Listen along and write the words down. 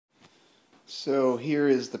So here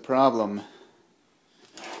is the problem.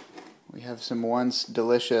 We have some once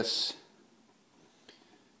delicious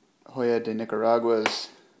Hoya de Nicaraguas,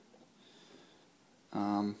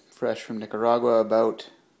 fresh from Nicaragua about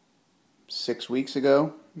 6 weeks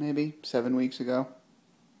ago, maybe 7 weeks ago.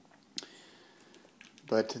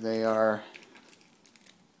 But they are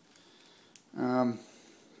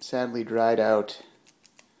sadly dried out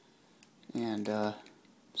and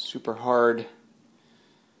super hard,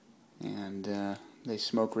 and they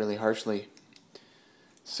smoke really harshly.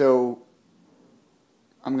 So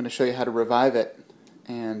I'm going to show you how to revive it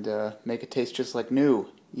and make it taste just like new,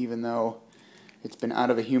 even though it's been out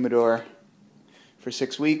of a humidor for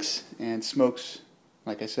 6 weeks and smokes,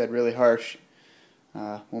 like I said, really harsh.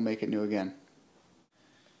 We'll make it new again.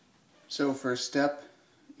 So first step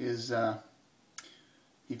is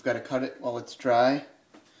you've got to cut it while it's dry,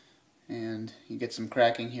 and you get some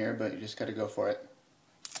cracking here, but you just got to go for it.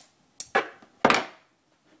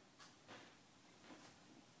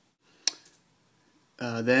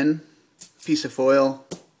 Then, piece of foil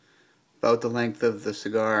about the length of the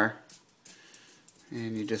cigar,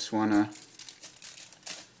 and you just want to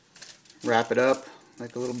wrap it up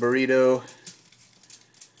like a little burrito.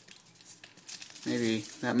 Maybe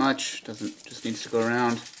that much, just needs to go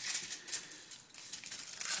around.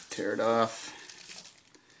 Tear it off,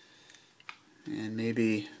 and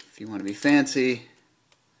maybe if you want to be fancy,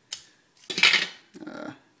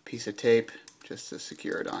 a piece of tape just to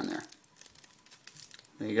secure it on there.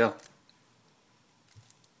 There you go.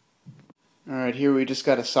 Alright, here we just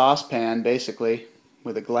got a saucepan basically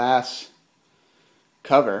with a glass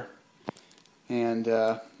cover, and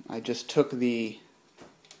I just took the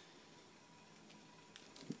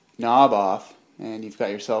knob off, and you've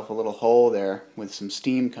got yourself a little hole there with some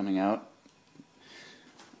steam coming out.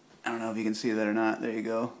 I don't know if you can see that or not. There you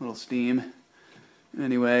go, a little steam.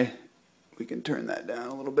 Anyway, we can turn that down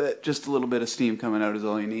a little bit. Just a little bit of steam coming out is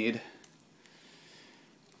all you need.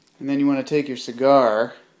 And then you want to take your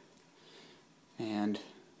cigar and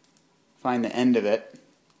find the end of it,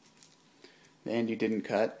 the end you didn't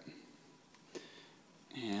cut,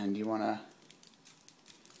 and you want to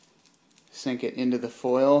sink it into the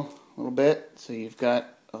foil a little bit so you've got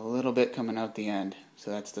a little bit coming out the end.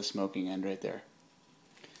 So that's the smoking end right there.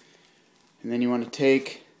 And then you want to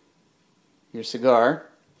take your cigar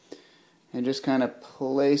and just kind of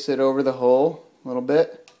place it over the hole a little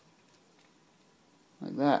bit,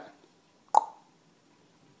 like that.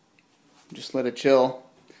 Just let it chill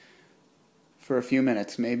for a few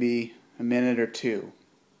minutes, maybe a minute or two.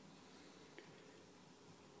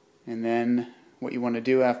 And then what you want to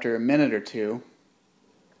do after a minute or two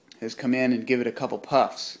is come in and give it a couple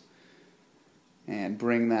puffs and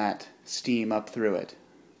bring that steam up through it.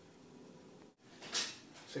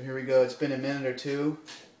 So here we go, it's been a minute or two,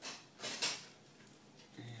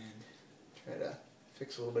 and try to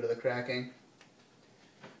fix a little bit of the cracking.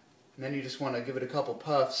 And then you just want to give it a couple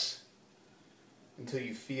puffs until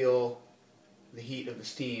you feel the heat of the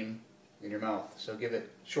steam in your mouth. So give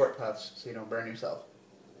it short puffs so you don't burn yourself.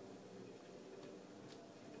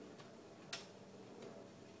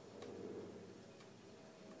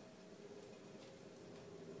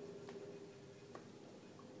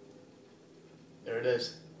 There it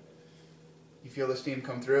is. You feel the steam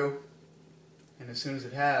come through, and as soon as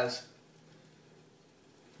it has,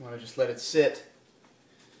 you want to just let it sit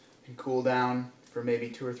and cool down for maybe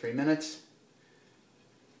 2 or 3 minutes.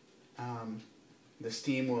 The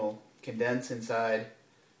steam will condense inside,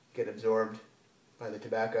 get absorbed by the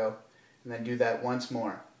tobacco, and then do that once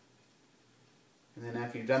more. And then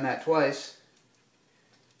after you've done that twice,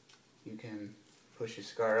 you can push your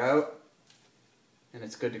cigar out, and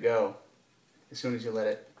it's good to go as soon as you let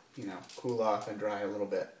it, cool off and dry a little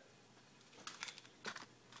bit.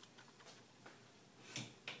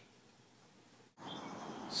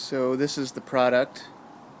 So this is the product.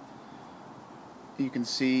 You can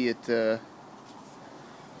see it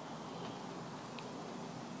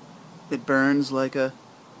it burns like a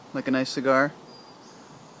nice cigar.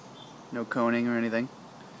 No coning or anything.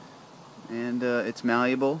 And it's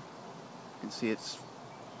malleable. You can see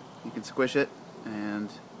you can squish it,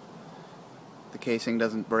 and the casing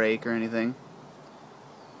doesn't break or anything.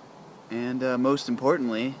 And most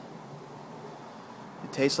importantly,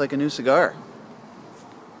 it tastes like a new cigar.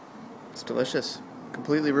 It's delicious.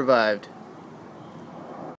 Completely revived.